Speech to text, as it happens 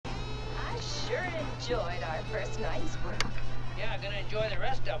enjoyed our first night's work. Yeah, I'm gonna enjoy the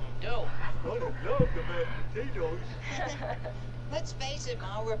rest of them, too. I'd love the mashed potatoes. Let's face it,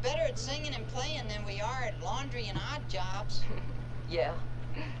 Ma, we're better at singing and playing than we are at laundry and odd jobs. Yeah.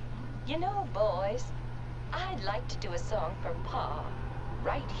 You know, boys, I'd like to do a song for Pa,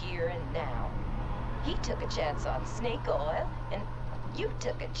 right here and now. He took a chance on snake oil, and you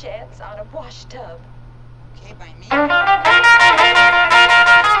took a chance on a wash tub. Okay, by me.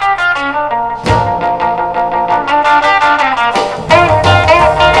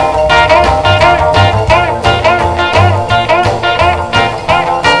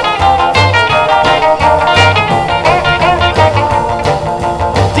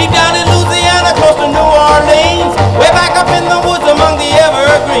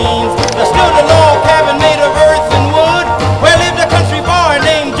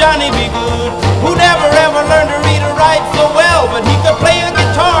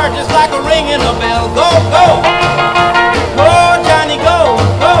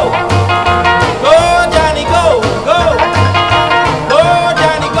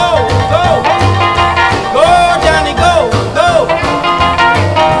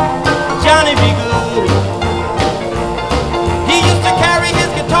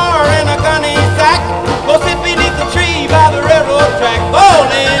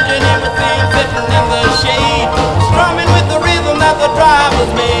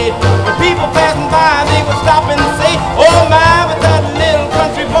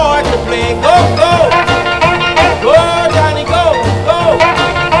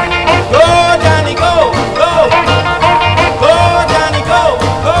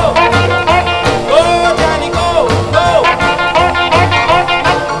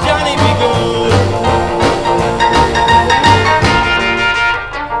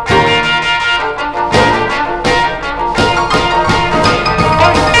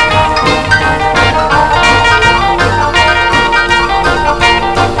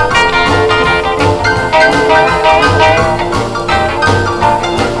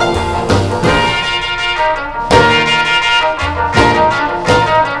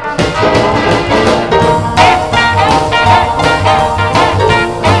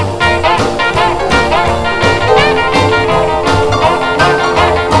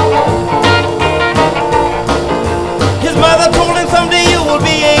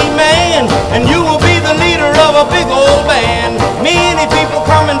 And you